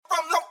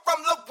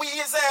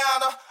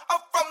Louisiana. I'm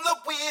from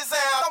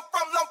Louisiana. I'm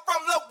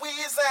from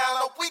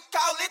Louisiana. We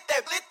call it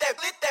that.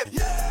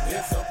 Yeah.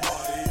 It's a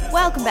party.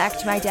 Welcome back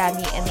to My Dad,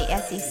 Me, and the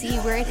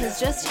SEC, where it has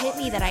just hit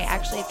me that I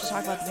actually have to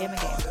talk about the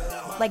Bama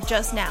game. Like,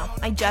 just now.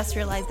 I just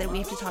realized that we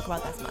have to talk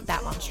about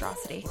that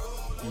monstrosity.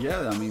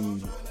 Yeah, I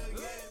mean,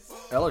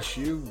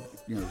 LSU,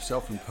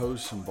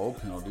 self-imposed some bowl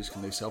penalties.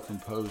 Can they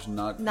self-impose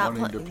not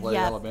wanting to play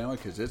Alabama?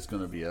 Because it's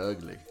going to be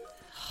ugly.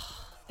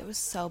 It was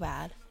so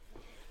bad.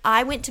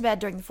 I went to bed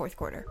during the fourth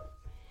quarter.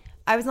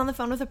 I was on the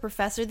phone with a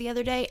professor the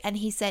other day, and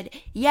he said,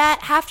 yeah,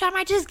 at halftime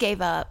I just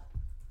gave up.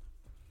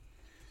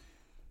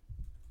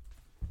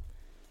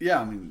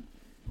 Yeah, I mean,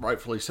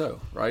 rightfully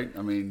so, right?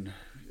 I mean,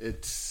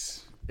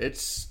 it's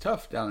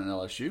tough down in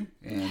LSU,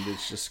 and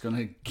it's just going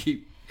to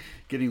keep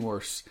getting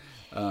worse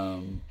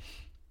in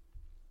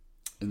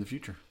the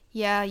future.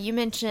 Yeah, you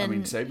mentioned. I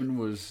mean, Saban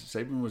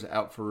was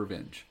out for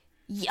revenge.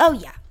 Oh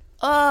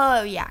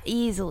yeah,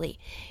 easily.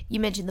 You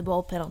mentioned the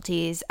bowl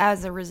penalties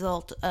as a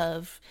result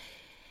of.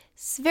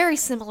 It's very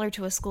similar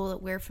to a school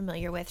that we're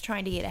familiar with,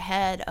 trying to get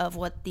ahead of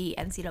what the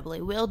NCAA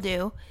will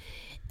do.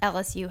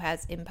 LSU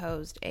has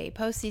imposed a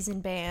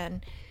postseason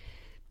ban.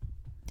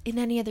 In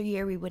any other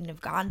year, we wouldn't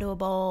have gone to a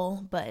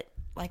bowl, but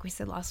like we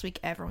said last week,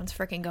 everyone's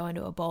freaking going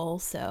to a bowl,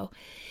 so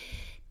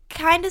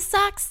kind of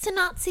sucks to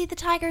not see the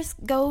Tigers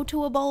go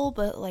to a bowl,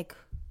 but like,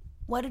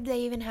 what did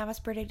they even have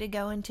us predicted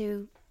going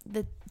to?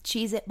 The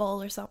Cheez-It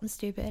Bowl or something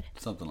stupid?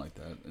 Something like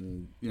that.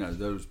 And,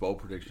 those bowl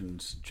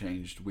predictions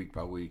changed week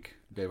by week,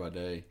 day by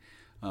day,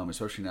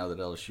 especially now that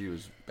LSU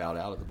is bowed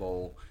out of the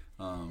bowl.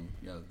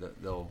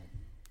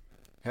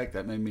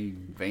 That made me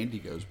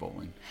Vandy goes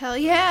bowling. Hell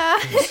yeah.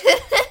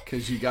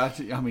 Because you got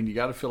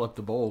to fill up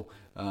the bowl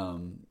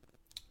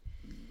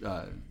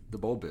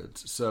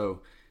bids. So,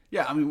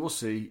 yeah, I mean, we'll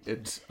see.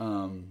 It's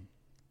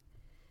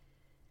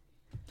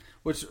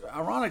what's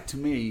ironic to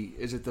me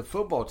is that the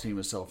football team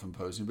is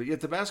self-imposing, but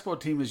yet the basketball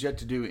team is yet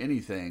to do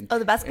anything. Oh,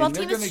 the basketball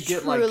team is going to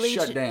get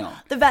shut down.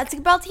 The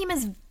basketball team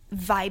is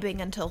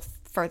vibing until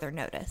further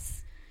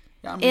notice.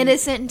 Yeah, I mean,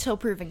 innocent until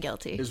proven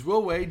guilty. Is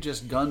Will Wade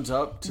just guns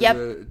up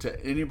to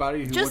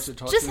anybody who wants to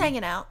talk to him? Just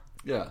hanging out.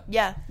 Yeah.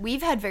 Yeah.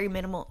 We've had very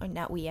minimal, or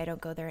not we, I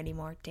don't go there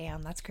anymore.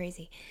 Damn, that's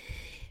crazy.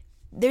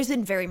 There's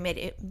been very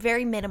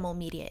minimal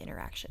media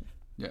interaction.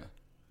 Yeah.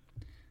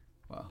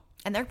 Wow.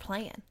 And they're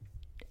playing.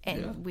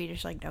 And we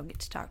just don't get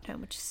to talk to him,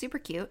 which is super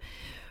cute.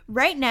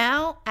 Right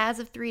now, as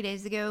of 3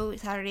 days ago,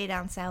 Saturday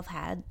Down South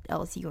had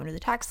LSU going to the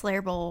Tax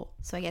Slayer Bowl,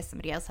 so I guess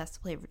somebody else has to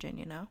play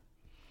Virginia now.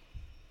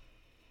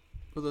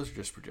 Well, those are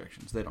just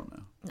projections. They don't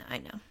know. No, I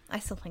know. I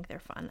still think they're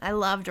fun. I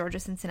love Georgia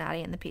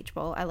Cincinnati and the Peach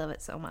Bowl. I love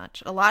it so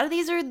much. A lot of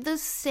these are the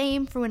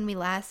same for when we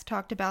last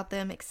talked about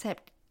them,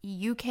 except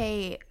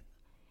UK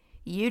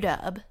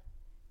UW.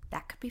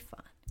 That could be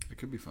fun. It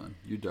could be fun.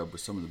 UW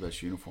with some of the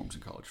best uniforms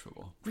in college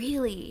football.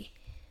 Really?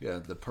 Yeah,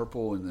 the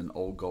purple and then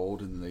old gold,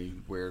 and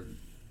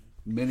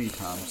many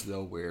times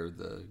they'll wear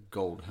the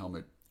gold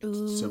helmet.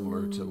 Ooh.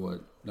 Similar to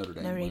what Notre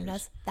Dame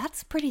does.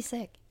 That's pretty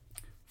sick.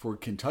 For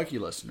Kentucky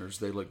listeners,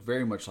 they look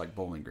very much like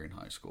Bowling Green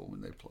High School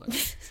when they play,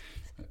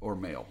 or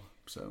Male.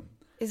 So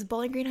is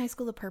Bowling Green High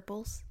School the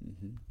purples?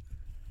 Mm-hmm.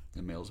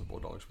 And Male's the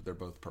Bulldogs, but they're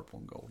both purple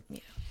and gold.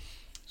 Yeah.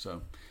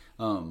 So,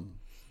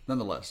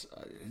 nonetheless,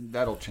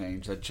 that'll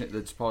change.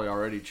 That's probably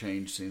already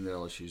changed, seeing that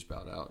LSU's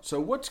bowed out. So,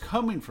 what's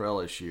coming for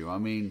LSU? I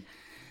mean,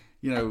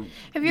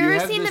 have you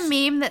ever seen the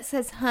meme that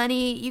says,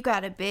 "Honey, you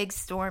got a big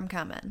storm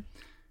coming"?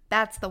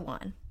 That's the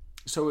one.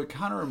 So it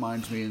kind of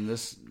reminds me, and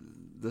this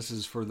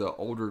is for the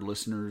older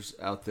listeners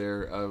out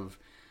there, of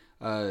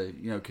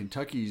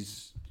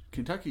Kentucky's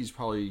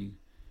probably,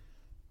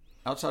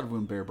 outside of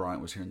when Bear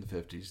Bryant was here in the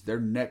 50s,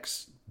 their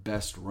next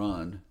best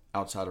run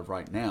outside of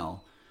right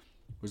now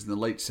was in the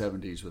late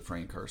 70s with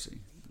Frank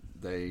Kersey.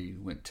 They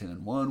went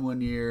 10-1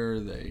 one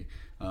year. They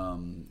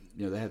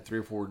they had 3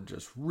 or 4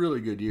 just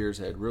really good years.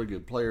 They had really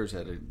good players.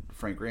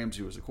 Frank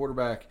Ramsey was the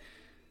quarterback,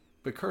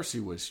 but Kersey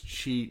was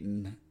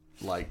cheating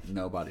like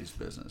nobody's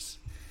business.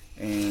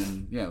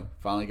 And,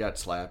 finally got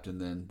slapped,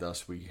 and then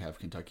thus we have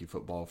Kentucky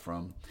football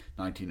from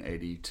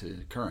 1980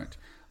 to current.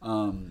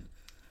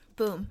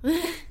 Boom.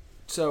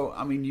 So,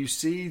 I mean, you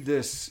see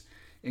this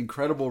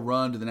incredible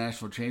run to the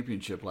national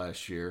championship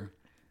last year.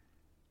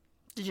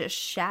 Just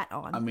shat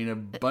on. I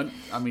mean,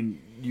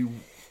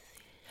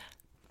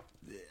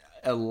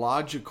 a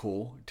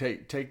logical,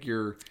 take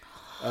your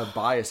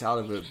bias out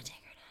of it.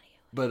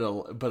 But a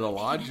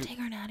logic. Take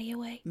our natty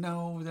away.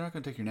 No, they're not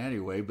going to take your natty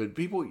away. But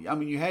people, I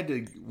mean, you had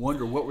to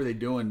wonder what were they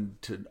doing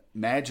to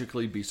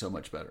magically be so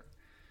much better.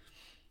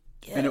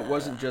 Yeah. And it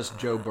wasn't just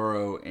Joe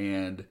Burrow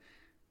and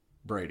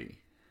Brady.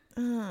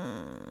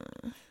 I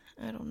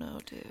don't know,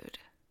 dude.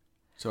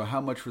 So how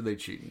much were they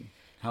cheating?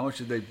 How much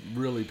did they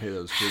really pay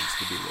those kids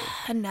to be there?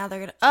 And now they're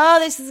going to, oh,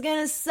 this is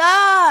going to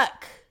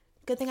suck.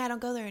 Good thing I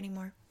don't go there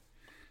anymore.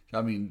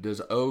 I mean,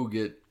 does O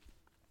get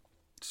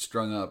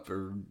strung up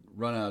or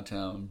run out of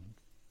town?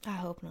 I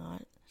hope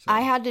not. So.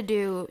 I had to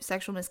do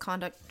sexual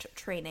misconduct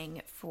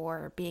training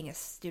for being a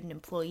student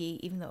employee,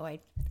 even though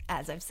I,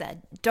 as I've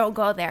said, don't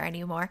go there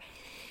anymore.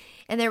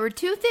 And there were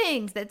two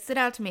things that stood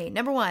out to me.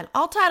 Number one,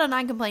 all Title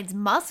IX complaints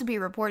must be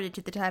reported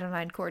to the Title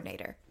IX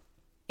coordinator.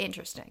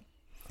 Interesting.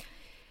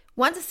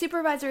 Once a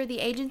supervisor of the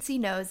agency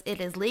knows,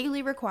 it is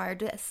legally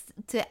required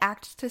to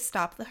act to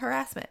stop the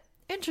harassment.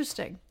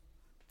 Interesting.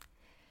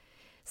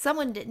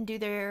 Someone didn't do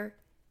their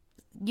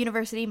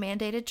university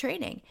mandated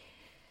training.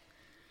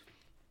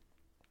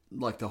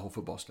 Like the whole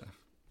football staff.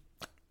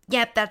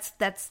 Yep,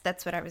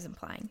 that's what I was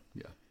implying.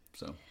 Yeah,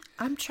 so.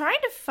 I'm trying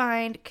to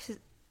find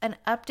an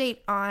update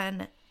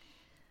on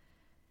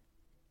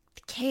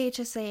the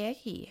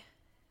KHSAA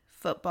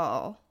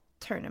football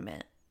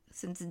tournament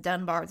since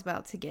Dunbar's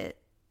about to get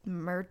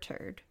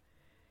murdered.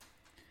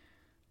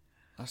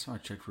 Last time I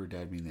checked for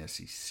Dad being the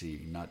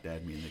SEC, not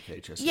Dad being the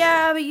KHSAA.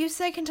 Yeah, but you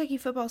say Kentucky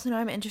football, so now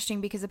I'm interesting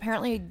because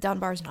apparently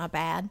Dunbar's not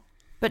bad.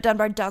 But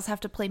Dunbar does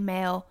have to play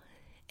Male,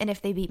 and if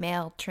they beat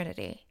Male,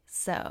 Trinity.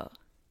 So,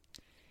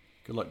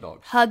 good luck,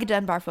 dogs. Hug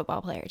Dunbar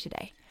football player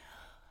today.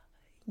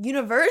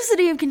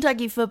 University of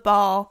Kentucky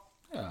football.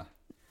 Yeah.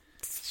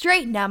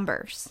 Straight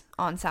numbers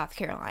on South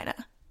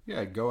Carolina.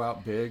 Yeah, go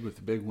out big with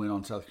the big win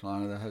on South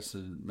Carolina. That has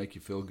to make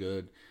you feel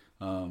good.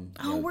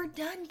 We're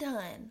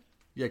done.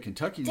 Yeah,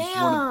 Kentucky's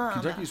Damn.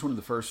 Kentucky's one of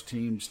the first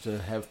teams to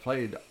have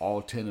played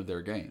all 10 of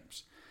their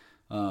games.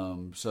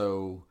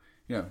 So,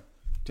 10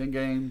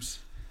 games,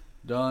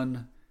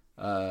 done.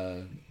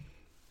 4-6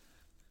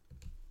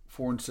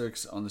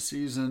 on the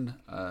season.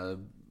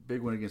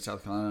 Big win against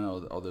South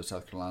Carolina, although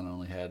South Carolina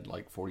only had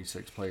like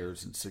 46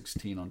 players and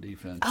 16 on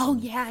defense. Oh,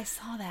 yeah, I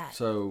saw that.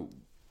 So,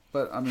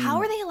 but I mean... How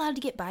are they allowed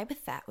to get by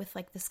with that, with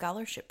like the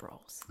scholarship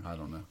roles? I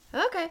don't know.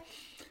 Okay.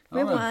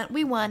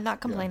 We won,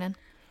 not complaining.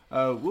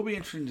 Yeah. Will be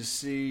interesting to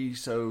see.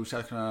 So,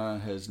 South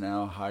Carolina has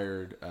now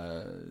hired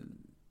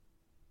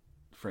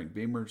Frank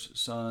Beamer's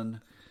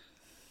son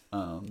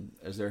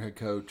as their head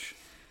coach.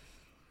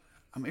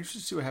 I'm interested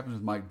to see what happens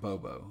with Mike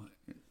Bobo.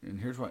 And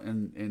here's what,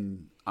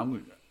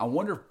 I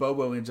wonder if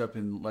Bobo ends up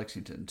in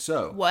Lexington.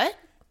 So what?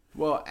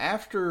 Well,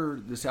 after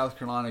the South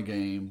Carolina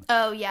game.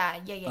 Oh yeah.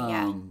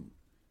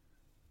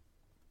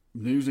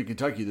 News in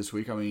Kentucky this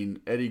week. I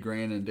mean, Eddie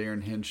Grant and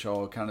Darren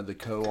Henshaw, kind of the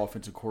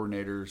co-offensive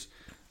coordinators.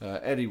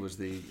 Eddie was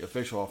the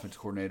official offensive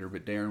coordinator,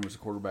 but Darren was the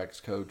quarterback's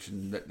coach,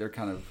 and they're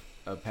kind of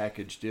a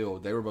package deal.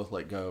 They were both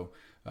let go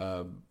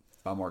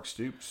by Mark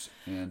Stoops,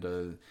 and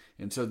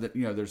so that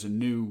there's a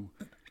new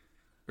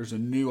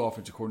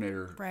offensive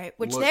coordinator. Right,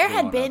 which there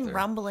had been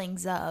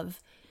rumblings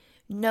of,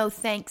 no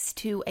thanks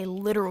to a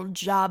literal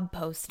job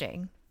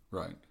posting.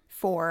 Right.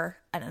 For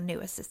a new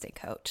assistant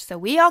coach. So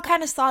we all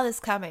kind of saw this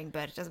coming,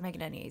 but it doesn't make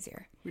it any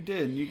easier. We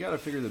did, and you got to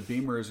figure that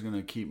Beamer is going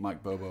to keep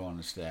Mike Bobo on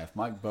his staff.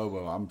 Mike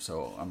Bobo, I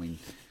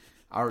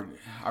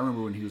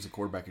remember when he was the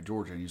quarterback at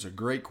Georgia, and he's a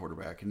great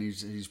quarterback, and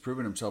he's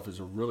proven himself as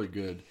a really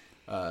good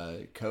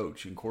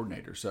coach and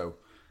coordinator. So,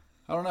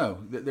 I don't know.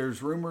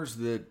 There's rumors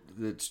that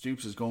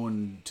Stoops is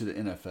going to the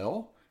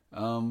NFL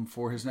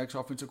for his next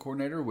offensive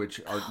coordinator, which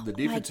are the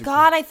defensive. Oh my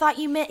God, I thought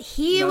you meant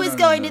he was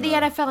going to the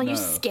NFL, and you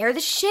scared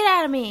the shit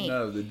out of me.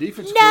 No, the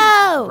defense.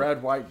 No,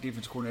 Brad White,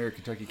 defense coordinator at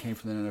Kentucky, came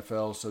from the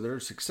NFL, so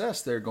there's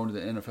success there going to the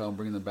NFL and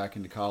bringing them back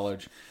into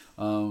college.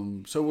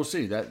 So we'll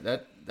see.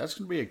 That's going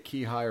to be a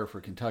key hire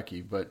for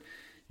Kentucky, but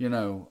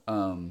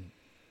man,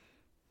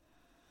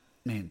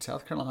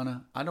 South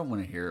Carolina, I don't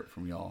want to hear it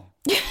from y'all.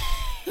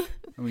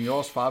 I mean,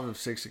 y'all's 5 of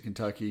 6 at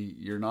Kentucky.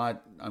 You're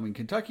not. I mean,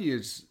 Kentucky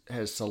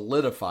has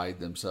solidified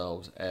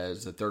themselves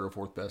as the 3rd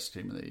or 4th best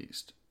team in the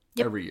East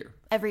every year.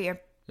 Every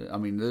year. I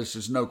mean, there's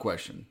just no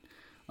question.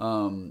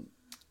 And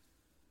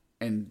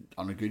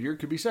on a good year, it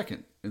could be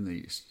 2nd in the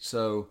East.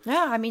 So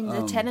yeah, I mean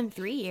the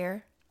 10-3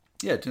 year.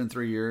 Yeah,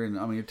 10-3 year, and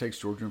I mean it takes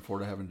Georgia and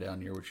Florida having a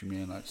down year, which you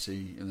may not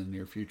see in the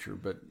near future.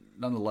 But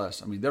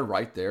nonetheless, I mean they're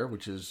right there,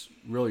 which is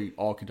really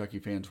all Kentucky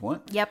fans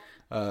want. Yep.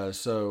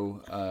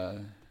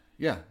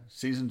 Yeah,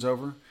 season's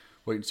over.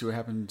 Wait and see what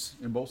happens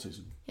in bowl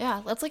season.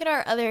 Yeah, let's look at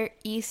our other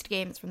East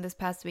games from this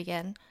past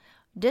weekend.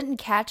 Didn't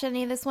catch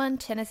any of this one.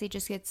 Tennessee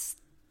just gets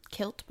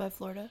killed by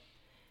Florida.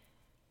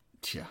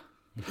 Yeah.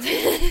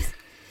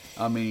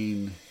 I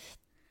mean,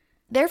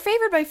 they're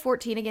favored by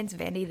 14 against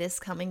Vandy this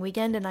coming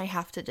weekend, and I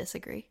have to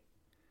disagree.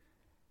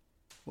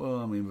 Well,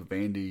 I mean, but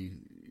Vandy,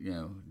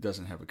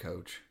 doesn't have a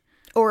coach.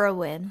 Or a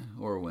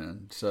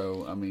win.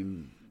 So, I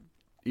mean,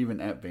 even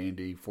at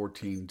Vandy,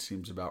 14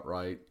 seems about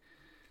right.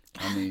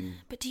 I mean,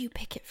 but do you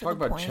pick it for the points?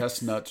 Talk about points?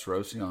 Chestnuts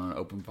roasting on an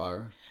open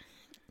fire.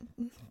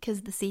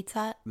 Because the seat's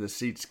hot? The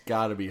seat's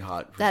got to be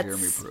hot for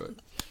Jeremy Pruitt.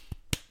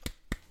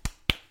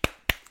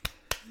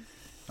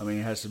 I mean,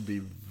 it has to be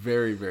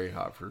very, very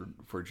hot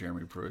for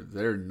Jeremy Pruitt.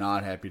 They're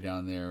not happy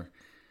down there.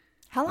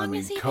 How long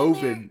has he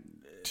COVID, been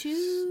there?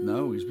 2?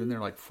 No, he's been there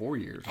like 4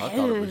 years. I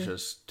thought it was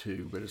just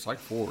 2, but it's like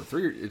 4.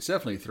 3. It's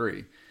definitely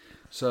 3.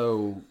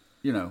 So,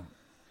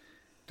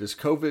 does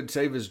COVID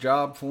save his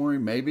job for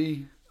him?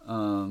 Maybe.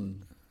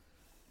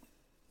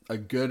 A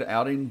good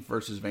outing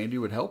versus Vandy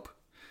would help.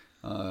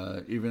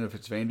 Even if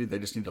it's Vandy, they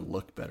just need to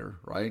look better,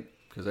 right?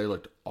 Because they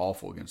looked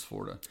awful against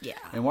Florida. Yeah.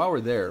 And while we're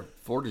there,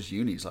 Florida's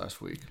unis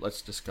last week.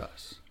 Let's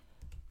discuss.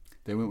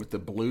 They went with the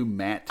blue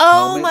matte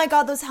Oh helmet. my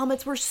god, those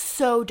helmets were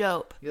so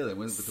dope. Yeah, they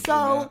went with the blue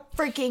So matte.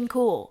 freaking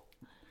cool.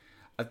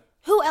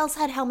 Who else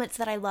had helmets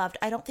that I loved?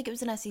 I don't think it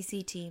was an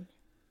SEC team.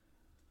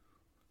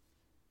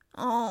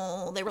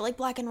 Oh, they were like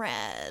black and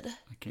red.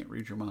 I can't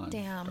read your mind.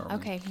 Damn. darling.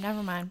 Okay,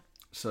 never mind.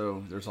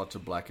 So there's lots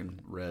of black and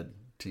red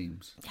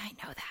teams. I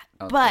know that.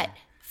 Out But there.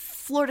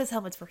 Florida's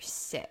helmets were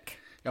sick.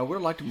 Yeah, I would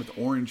have liked them with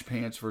orange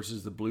pants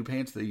versus the blue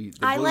pants. The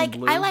blue I and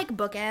blue. like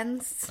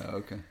bookends. Oh,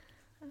 okay.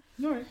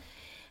 All right.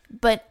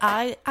 But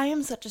I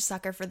am such a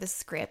sucker for the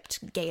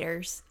script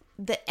Gators.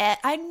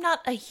 I'm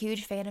not a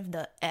huge fan of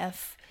the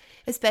F,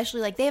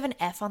 especially like they have an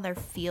F on their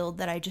field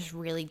that I just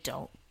really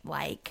don't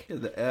like. Yeah,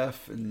 the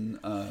F and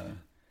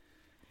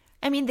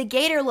I mean, the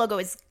Gator logo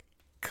is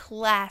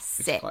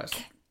classic. it's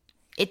classic.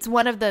 It's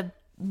one of the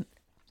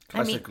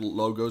Classic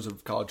logos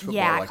of college football.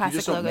 yeah, Like, you classic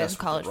just don't logos mess of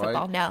with college it, right?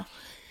 football. No,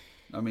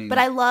 I mean, but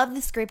I love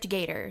the script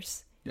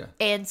Gators. yeah.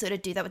 And so to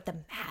do that with the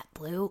matte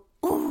blue,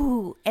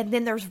 ooh! And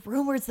then there's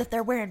rumors that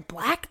they're wearing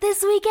black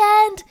this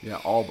weekend. Yeah,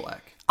 all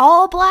black.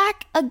 All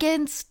black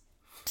against.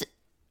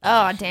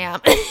 Oh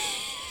damn!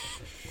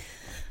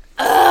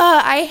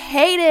 I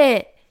hate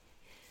it.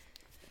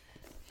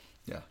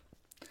 Yeah.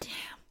 Damn.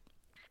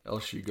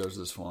 LSU goes to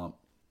the swamp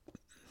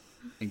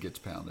and gets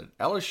pounded.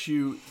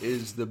 LSU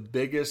is the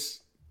biggest.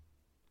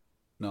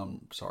 No,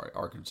 I'm sorry.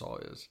 Arkansas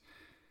is.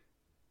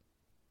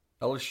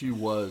 LSU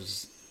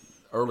was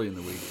early in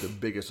the week the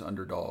biggest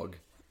underdog.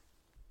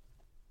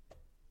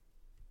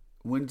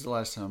 When's the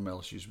last time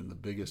LSU's been the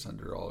biggest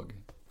underdog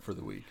for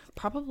the week?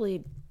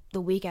 Probably the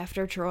week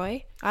after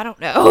Troy. I don't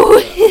know.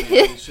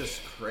 It's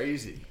just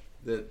crazy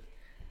that.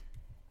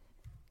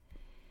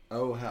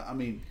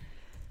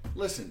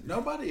 Listen,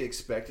 nobody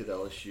expected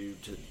LSU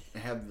to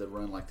have the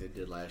run like they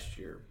did last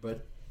year,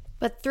 but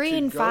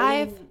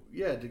 3-5.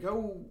 Yeah,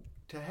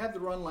 to have the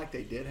run like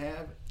they did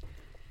have,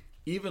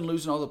 even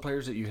losing all the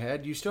players that you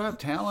had, you still have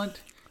talent.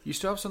 You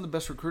still have some of the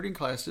best recruiting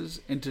classes,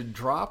 and to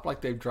drop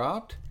like they've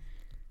dropped,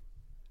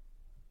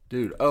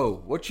 dude.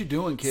 Oh, what you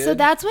doing, kid? So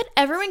that's what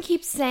everyone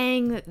keeps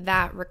saying,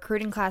 that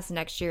recruiting class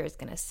next year is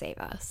going to save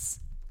us.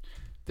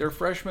 They're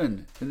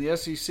freshmen in the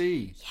SEC.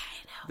 Yeah,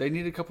 I know. They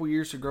need a couple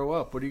years to grow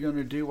up. What are you going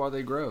to do while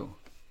they grow?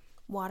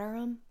 Water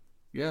them.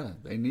 Yeah,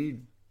 they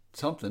need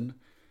something.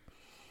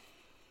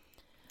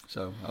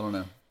 So, I don't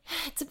know.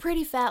 It's a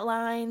pretty fat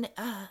line.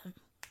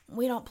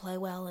 We don't play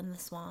well in the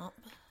swamp.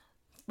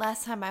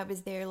 Last time I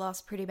was there,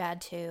 lost pretty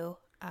bad too.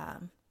 I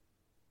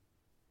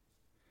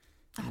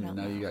don't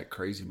Now know. you got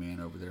crazy man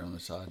over there on the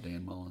side,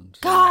 Dan Mullins.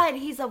 God,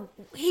 he's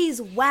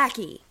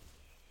wacky.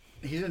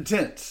 He's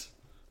intense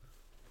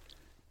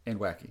and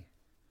wacky.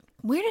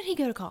 Where did he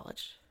go to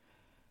college?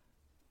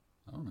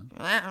 I don't know.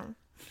 Wow.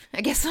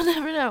 I guess we'll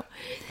never know.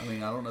 I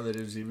mean, I don't know that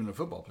he was even a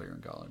football player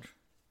in college.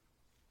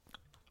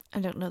 I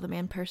don't know the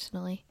man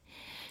personally.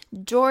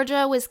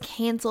 Georgia was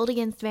canceled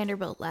against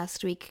Vanderbilt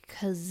last week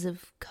because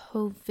of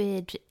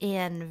COVID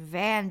and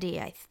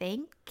Vandy, I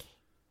think.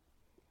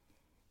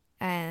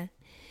 And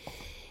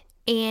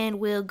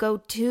we'll go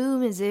to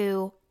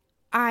Mizzou.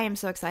 I am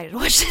so excited to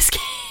watch this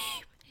game.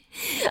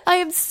 I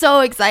am so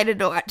excited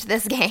to watch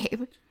this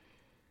game.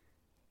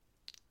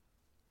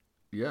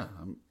 Yeah,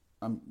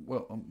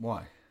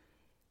 why?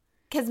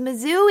 Because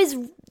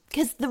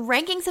because the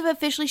rankings have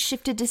officially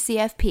shifted to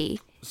CFP.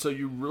 So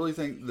you really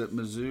think that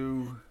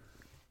Mizzou?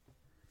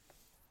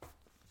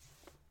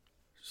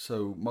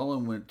 So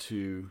Mullen went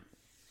to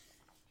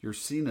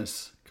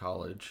Ursinus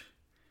College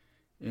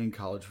in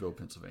Collegeville,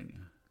 Pennsylvania.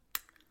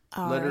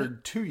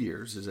 Lettered 2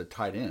 years as a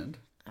tight end.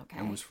 Okay.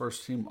 And was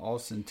first team All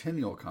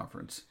Centennial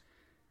Conference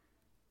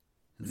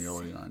in the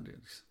early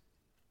 90s.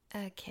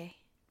 Okay.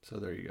 So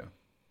there you go.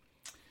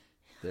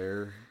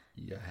 There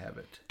you have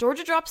it.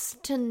 Georgia drops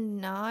to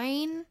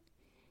 9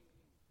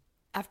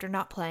 after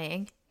not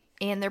playing,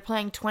 and they're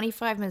playing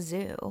 25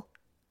 Mizzou.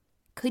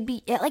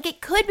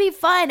 It could be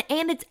fun,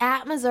 and it's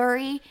at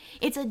Missouri.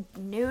 It's a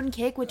noon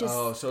kick, which is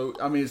So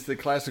I mean, it's the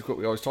classic what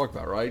we always talk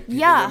about, right? People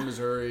Yeah. live in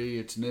Missouri.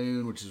 It's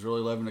noon, which is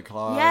really 11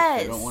 o'clock.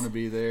 Yes. They don't want to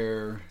be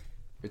there.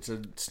 It's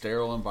a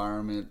sterile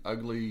environment,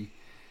 ugly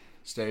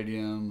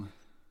stadium,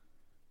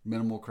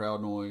 minimal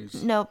crowd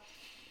noise. nope.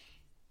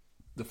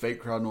 The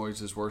fake crowd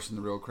noise is worse than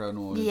the real crowd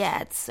noise.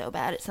 Yeah, it's so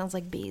bad. It sounds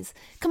like bees.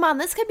 Come on,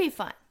 this could be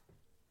fun.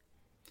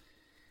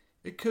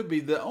 It could be.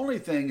 The only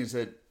thing is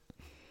that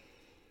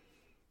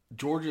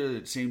Georgia,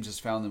 it seems, has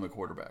found them a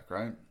quarterback,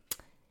 right?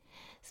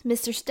 It's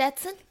Mr.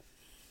 Stetson.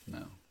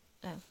 No.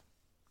 Oh.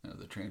 No,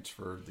 the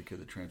kid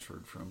that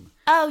transferred from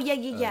Oh yeah.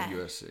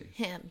 USC.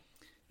 Him.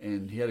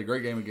 And he had a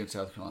great game against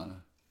South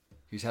Carolina.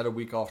 He's had a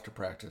week off to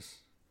practice.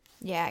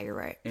 Yeah, you're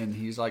right. And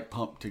he's like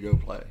pumped to go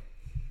play.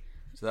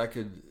 So that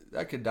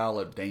could dial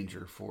up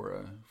danger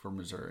for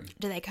Missouri.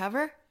 Do they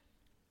cover?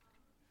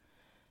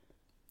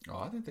 Oh,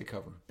 I think they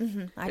cover.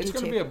 I It's do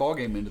going to too. be a ball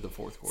game into the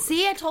fourth quarter.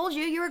 See, I told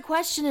you were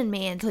questioning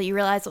me until you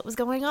realized what was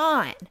going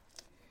on.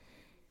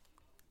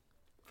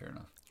 Fair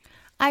enough.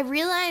 I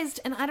realized,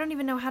 and I don't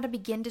even know how to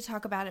begin to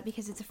talk about it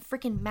because it's a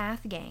freaking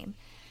math game.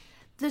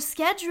 The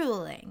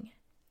scheduling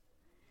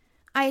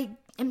I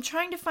am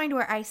trying to find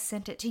where I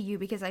sent it to you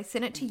because I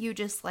sent it to you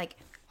just like,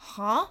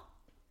 huh?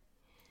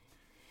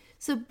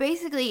 So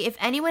basically, if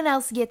anyone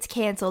else gets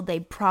canceled, they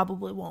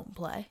probably won't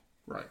play.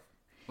 Right.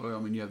 Well, I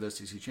mean, you have the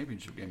SEC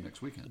championship game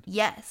next weekend.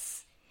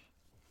 Yes.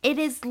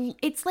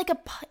 It's like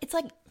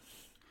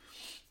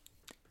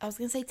I was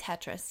going to say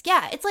Tetris.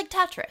 Yeah, it's like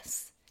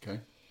Tetris. Okay.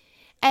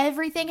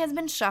 Everything has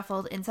been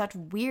shuffled in such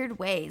weird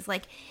ways.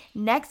 Like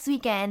next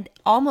weekend,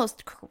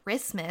 almost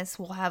Christmas,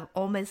 we'll have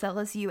Ole Miss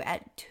LSU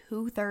at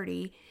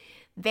 2:30.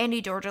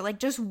 Vandy, Georgia, like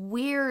just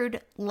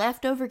weird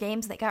leftover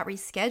games that got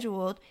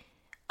rescheduled.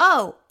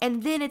 Oh,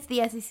 and then it's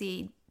the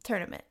SEC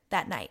tournament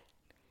that night.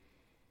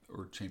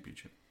 Or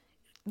championship.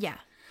 Yeah,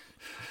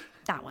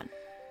 that one.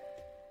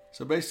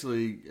 So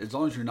basically, as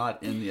long as you're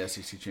not in the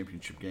SEC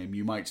championship game,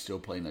 you might still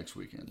play next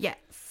weekend.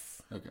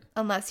 Yes. Okay.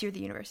 Unless you're the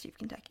University of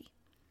Kentucky.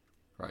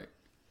 Right.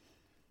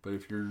 But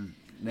if your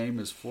name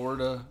is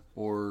Florida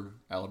or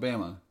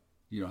Alabama,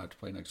 you don't have to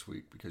play next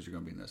week because you're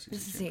going to be in the SEC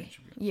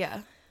championship game.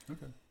 Yeah.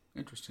 Okay.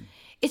 Interesting.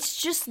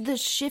 It's just the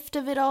shift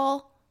of it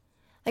all.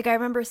 Like, I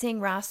remember seeing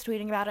Ross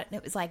tweeting about it, and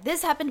it was like,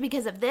 this happened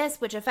because of this,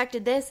 which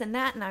affected this and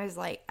that, and I was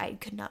like, I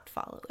could not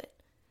follow it.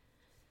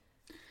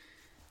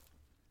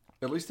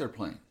 At least they're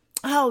playing.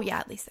 Oh, yeah,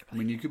 at least they're I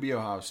playing. mean, you could be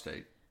Ohio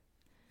State.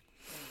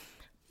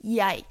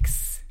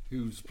 Yikes.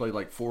 Who's played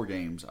like 4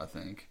 games, I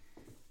think.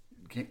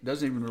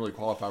 Doesn't even really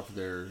qualify for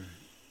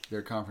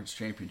their conference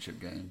championship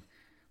game,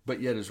 but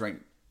yet is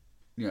ranked,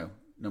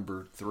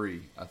 number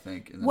 3, I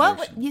think, in the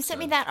nation. You sent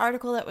me that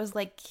article that was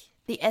like,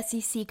 the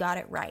SEC got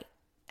it right.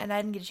 And I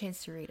didn't get a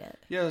chance to read it.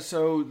 Yeah,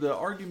 so the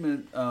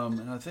argument,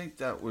 and I think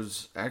that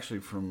was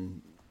actually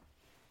from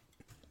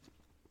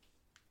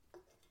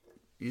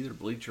either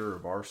Bleacher or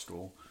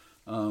Barstool.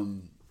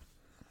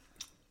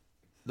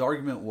 The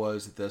argument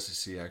was that the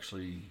SEC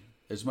actually,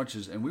 as much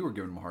as, and we were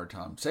giving them a hard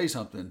time, say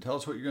something, tell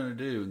us what you're going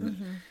to do.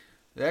 And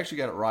they actually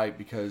got it right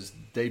because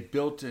they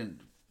built in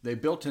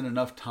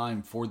enough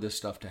time for this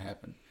stuff to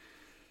happen.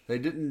 They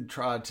didn't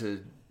try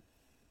to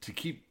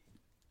keep,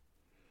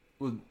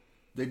 well,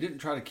 they didn't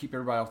try to keep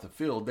everybody off the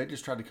field. They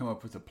just tried to come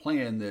up with a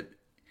plan that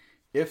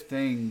if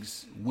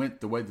things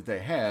went the way that they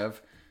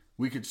have,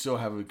 we could still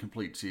have a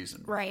complete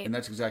season. Right. And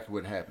that's exactly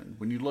what happened.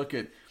 When you look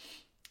at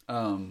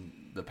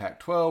the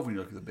Pac-12, when you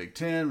look at the Big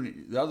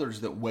Ten, the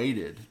others that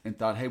waited and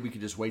thought, hey, we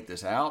could just wait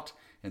this out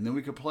and then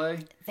we could play.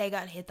 They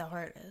got hit the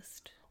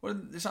hardest. Well,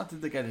 it's not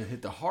that they got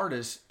hit the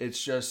hardest.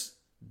 It's just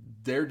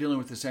they're dealing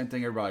with the same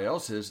thing everybody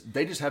else is.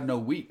 They just have no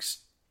weeks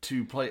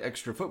to play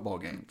extra football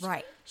games.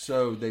 Right.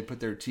 So they put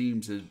their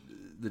teams,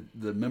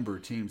 the member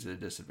teams, at a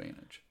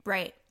disadvantage.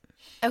 Right.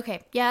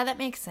 Okay. Yeah, that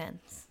makes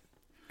sense.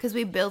 Because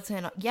we built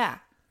in, 100%.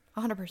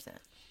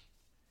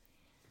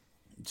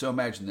 So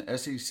imagine the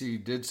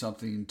SEC did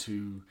something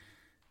to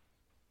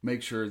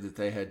make sure that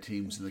they had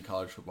teams in the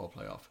college football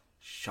playoff.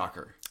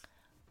 Shocker.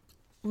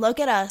 Look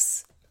at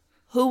us.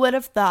 Who would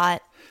have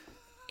thought?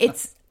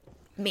 It's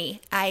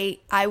me. I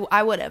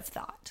would have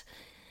thought.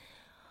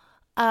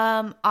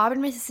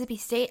 Auburn, Mississippi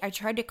State. I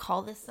tried to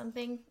call this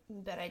something,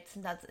 but it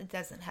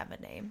doesn't have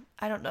a name.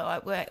 I don't know.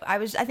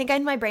 I think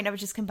in my brain I was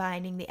just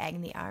combining the Egg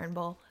and the Iron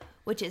Bowl,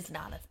 which is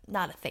not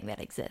a thing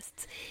that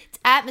exists. It's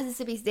at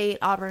Mississippi State.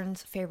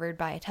 Auburn's favored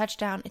by a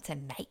touchdown. It's a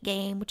night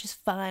game, which is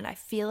fun. I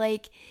feel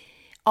like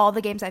all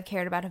the games I've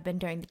cared about have been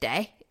during the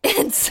day,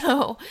 and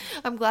so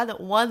I'm glad that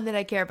one that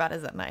I care about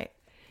is at night.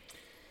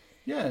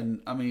 Yeah,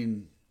 and I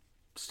mean,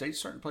 State's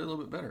starting to play a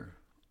little bit better.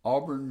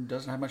 Auburn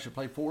doesn't have much to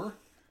play for.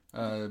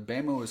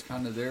 Bama was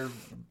kind of their,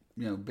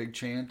 big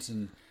chance,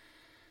 and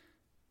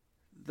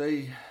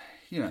they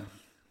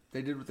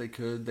did what they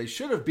could. They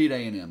should have beat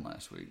A&M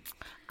last week.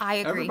 I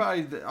agree.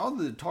 Everybody, all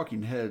the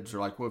talking heads are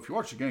like, well, if you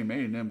watch the game,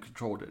 A&M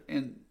controlled it.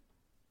 And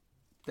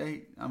they're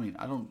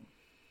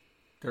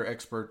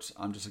experts.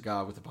 I'm just a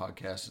guy with a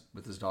podcast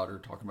with his daughter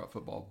talking about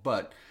football.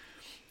 But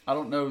I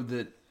don't know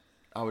that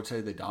I would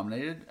say they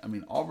dominated. I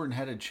mean, Auburn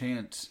had a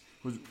chance.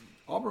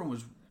 Auburn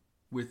was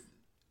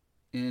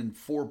within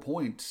 4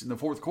 points in the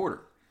fourth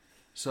quarter.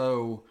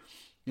 So,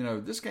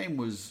 this game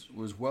was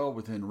well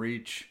within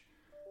reach,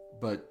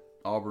 but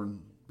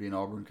Auburn, being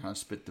Auburn, kind of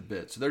spit the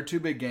bit. So they're 2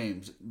 big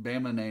games,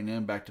 Bama and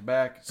A&M back to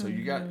back. So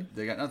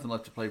they got nothing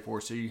left to play for.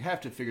 So you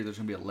have to figure there's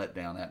going to be a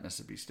letdown at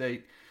Mississippi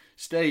State.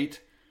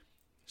 State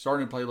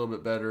starting to play a little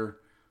bit better.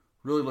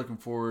 Really looking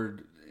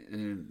forward.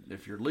 And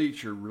if you're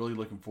Leach, you're really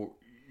looking for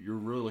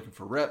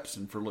reps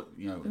and for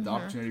the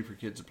opportunity for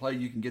kids to play.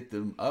 You can get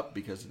them up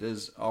because it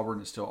is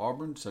Auburn. It's still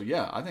Auburn. So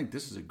yeah, I think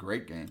this is a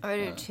great game. I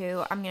do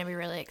too. I'm gonna be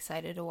really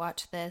excited to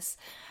watch this.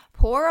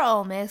 Poor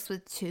Ole Miss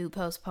with 2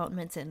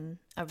 postponements in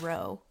a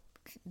row.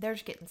 They're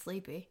just getting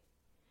sleepy.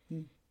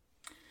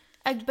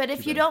 But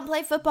if you don't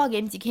play football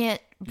games, you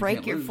can't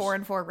break your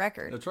 4-4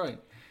 record. That's right.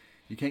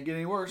 You can't get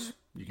any worse.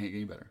 You can't get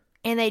any better.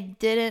 And they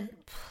didn't.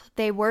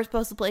 They were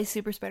supposed to play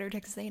Super Spreader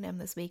Texas A&M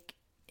this week,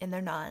 and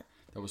they're not.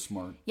 That was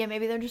smart. Yeah,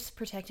 maybe they're just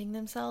protecting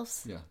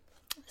themselves. Yeah.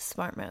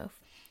 Smart move.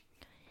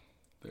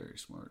 Very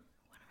smart.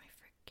 What am I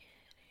forgetting?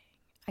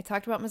 I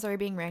talked about Missouri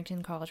being ranked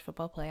in college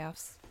football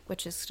playoffs,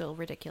 which is still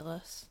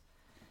ridiculous.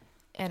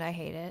 And I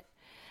hate it.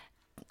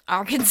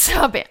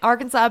 Arkansas,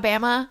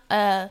 Bama,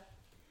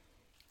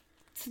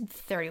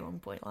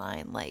 31-point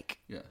line. Like,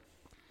 Yeah.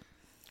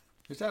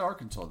 Is that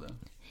Arkansas, though?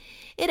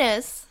 it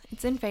is.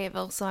 It's in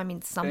Fayetteville, so I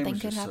mean, something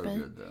Bama's could just happen.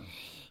 so good, though.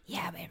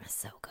 Yeah, Bama's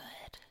so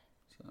good.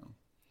 So,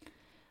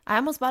 I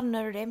almost bought a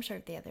Notre Dame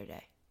shirt the other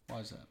day why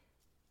is that?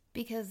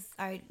 because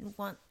I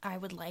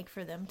would like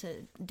for them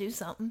to do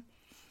something.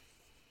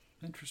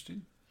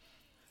 Interesting.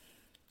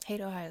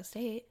 Hate Ohio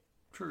State.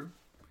 True.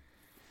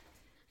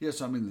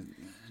 Yes, I mean,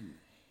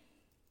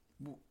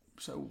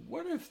 so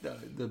what if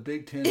the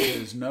Big Ten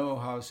says, no,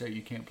 Ohio State,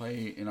 you can't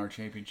play in our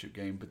championship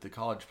game, but the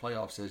college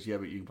playoff says, yeah,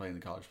 but you can play in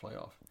the college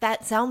playoff?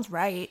 That sounds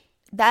right.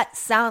 That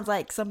sounds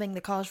like something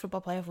the college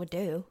football playoff would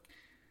do.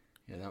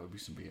 Yeah, that would be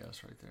some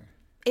BS right there.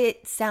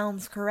 It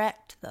sounds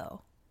correct,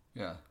 though.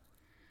 Yeah.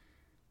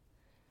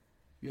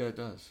 Yeah, it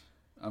does.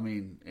 I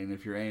mean, and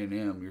if you're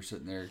A&M, you're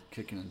sitting there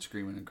kicking and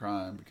screaming and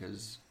crying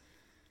because,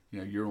 you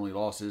know, your only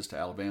loss is to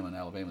Alabama, and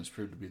Alabama's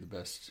proved to be the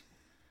best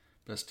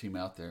team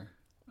out there.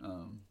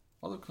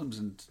 Although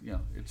Clemson, you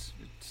know, it's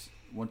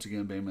once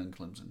again Bama and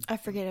Clemson. I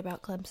forget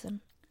about Clemson.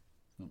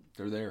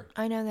 They're there.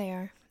 I know they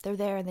are. They're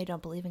there, and they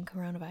don't believe in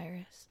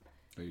coronavirus.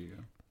 There you go.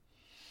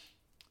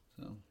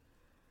 So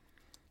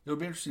it'll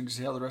be interesting to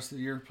see how the rest of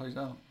the year plays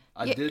out.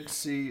 I did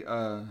see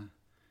the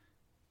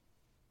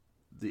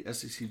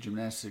SEC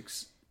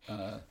gymnastics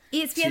ESPN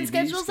TV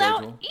schedule's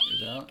schedule out.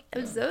 is out.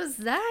 I'm Yeah. so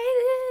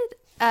excited.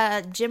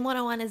 Gym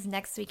 101 is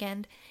next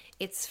weekend.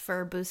 It's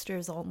for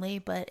boosters only,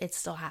 but it's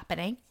still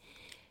happening.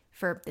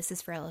 This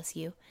is for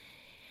LSU.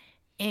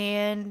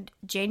 And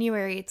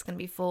January, it's going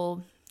to be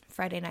full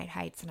Friday Night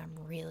Heights, and I'm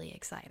really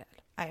excited.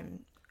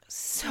 I'm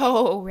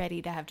so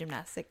ready to have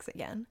gymnastics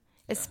again,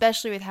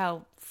 especially with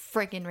how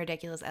freaking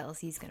ridiculous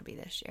LSU is going to be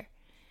this year.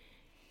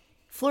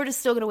 Florida's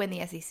still going to win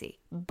the SEC,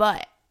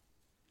 but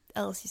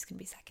LSU's going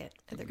to be second,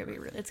 and it's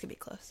going to be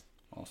close.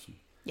 Awesome.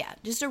 Yeah,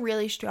 just a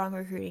really strong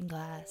recruiting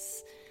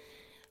class.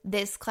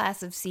 This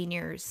class of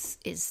seniors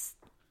is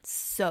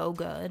so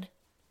good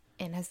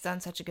and has done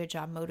such a good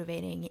job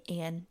motivating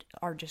and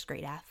are just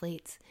great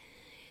athletes.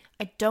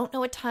 I don't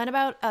know a ton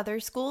about other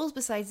schools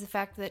besides the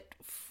fact that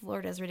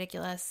Florida is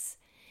ridiculous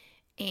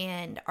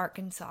and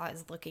Arkansas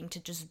is looking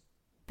to just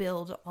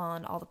build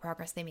on all the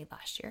progress they made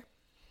last year.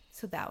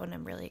 So that one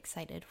I'm really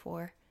excited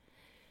for.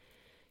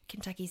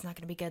 Kentucky's not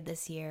going to be good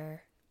this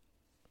year.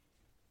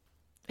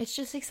 It's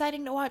just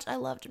exciting to watch. I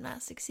love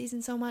gymnastics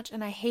season so much,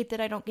 and I hate that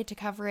I don't get to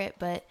cover it,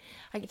 but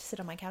I get to sit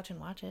on my couch and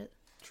watch it.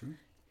 True,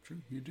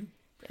 you do.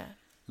 Yeah.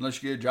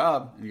 Unless you get a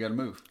job and you got to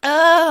move.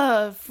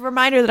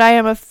 Reminder that I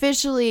am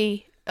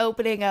officially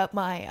opening up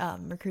my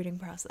recruiting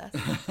process.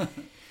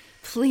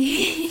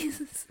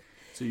 Please.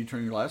 So you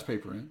turned your last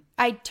paper in.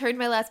 I turned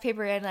my last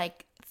paper in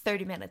like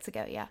 30 minutes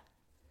ago, yeah.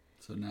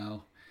 So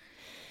now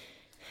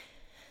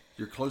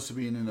you're close to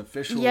being an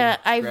official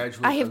I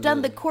graduate. have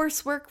done the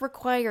coursework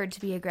required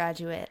to be a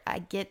graduate. I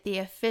get the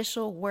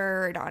official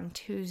word on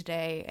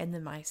Tuesday, and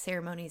then my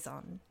ceremony's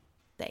on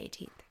the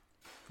 18th.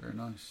 Very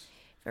nice.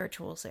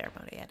 Virtual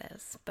ceremony it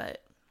is,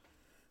 but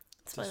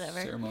it's whatever.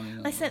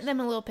 Ceremony, I sent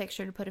them a little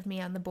picture to put of me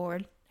on the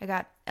board. I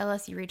got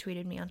LSU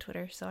retweeted me on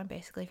Twitter, so I'm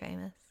basically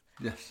famous.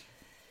 Yes.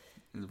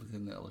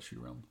 Within the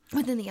LSU realm.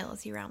 Within the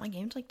LSU realm. I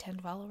gained like 10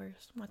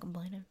 followers. I'm not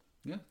complaining.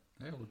 Yeah,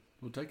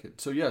 we'll take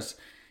it. So yes,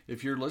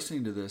 if you're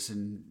listening to this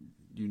and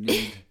you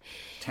need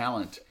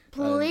talent,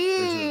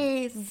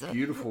 please. There's a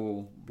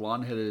beautiful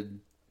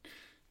blonde-headed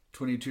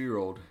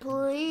 22-year-old.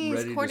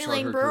 Please,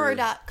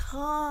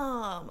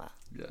 CourtneyLaneBrewer.com.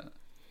 Yeah.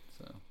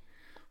 So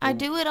I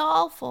do it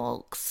all,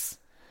 folks.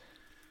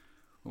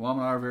 Well, Mom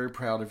and I are very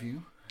proud of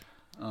you.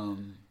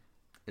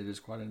 It is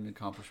quite an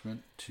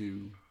accomplishment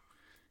to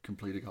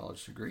complete a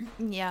college degree.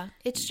 Yeah,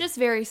 it's just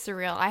very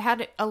surreal. I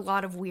had a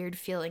lot of weird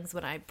feelings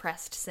when I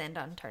pressed send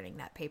on turning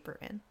that paper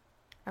in.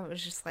 I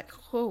was just like,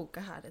 oh,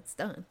 God, it's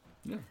done.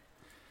 Yeah.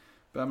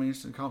 But, I mean,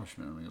 it's an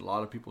accomplishment. I mean, a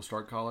lot of people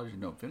start college and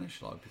don't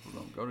finish. A lot of people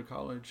don't go to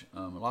college.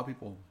 A lot of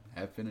people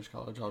have finished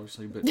college,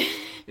 obviously, but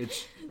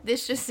it's...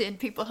 This just said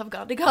people have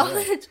gone to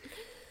college. Yeah.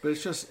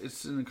 But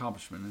it's an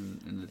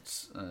accomplishment, and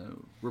it's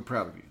we're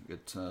proud of you.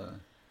 It's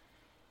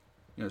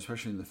you know,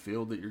 especially in the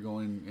field that you're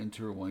going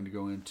into or wanting to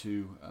go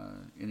into,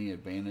 any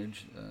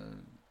advantage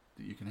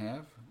that you can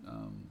have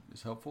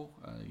is helpful.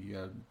 You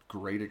had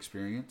great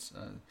experience,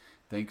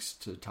 thanks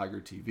to Tiger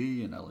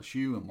TV and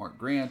LSU and Mark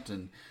Grant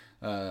and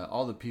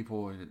all the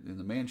people in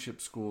the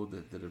manship school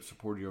that have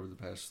supported you over the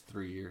past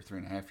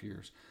 3.5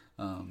 years.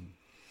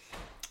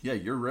 Yeah,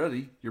 you're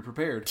ready. You're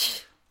prepared.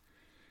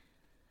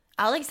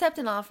 I'll accept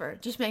an offer.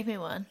 Just make me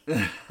one.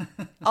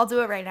 I'll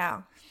do it right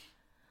now.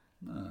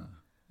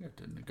 You have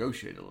to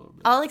negotiate a little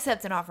bit. I'll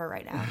accept an offer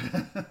right now.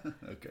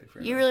 Okay,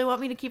 fair You enough. really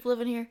want me to keep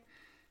living here?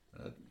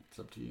 It's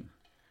up to you.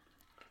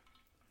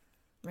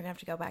 We're going to have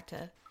to go back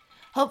to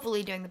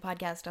hopefully doing the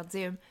podcast on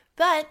Zoom.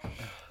 But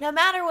no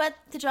matter what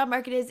the job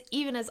market is,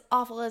 even as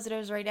awful as it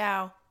is right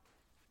now,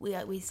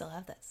 we still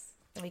have this.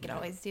 And we can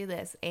always do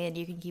this. And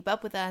you can keep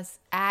up with us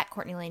at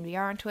Courtney Lane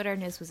VR on Twitter.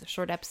 And this was a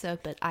short episode,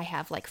 but I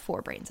have like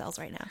 4 brain cells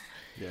right now.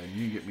 Yeah,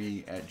 you can get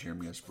me at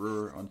Jeremy S.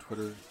 Brewer on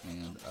Twitter.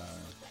 And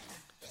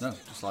No,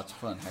 just lots of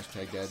fun.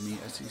 Hashtag Dad Me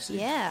SEC.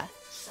 Yeah.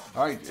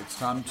 All right, it's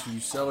time to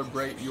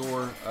celebrate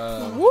your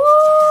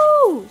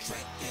Woo!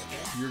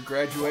 your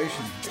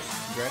graduation.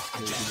 Congrats,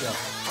 kid. Good job.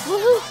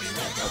 Woohoo!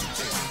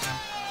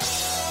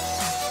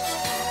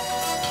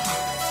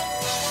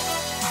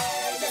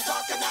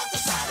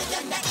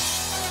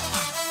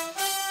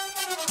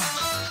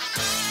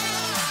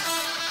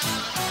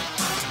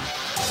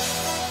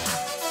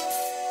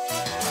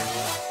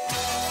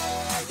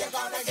 You're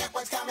gonna get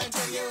what's coming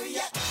to you,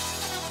 yeah.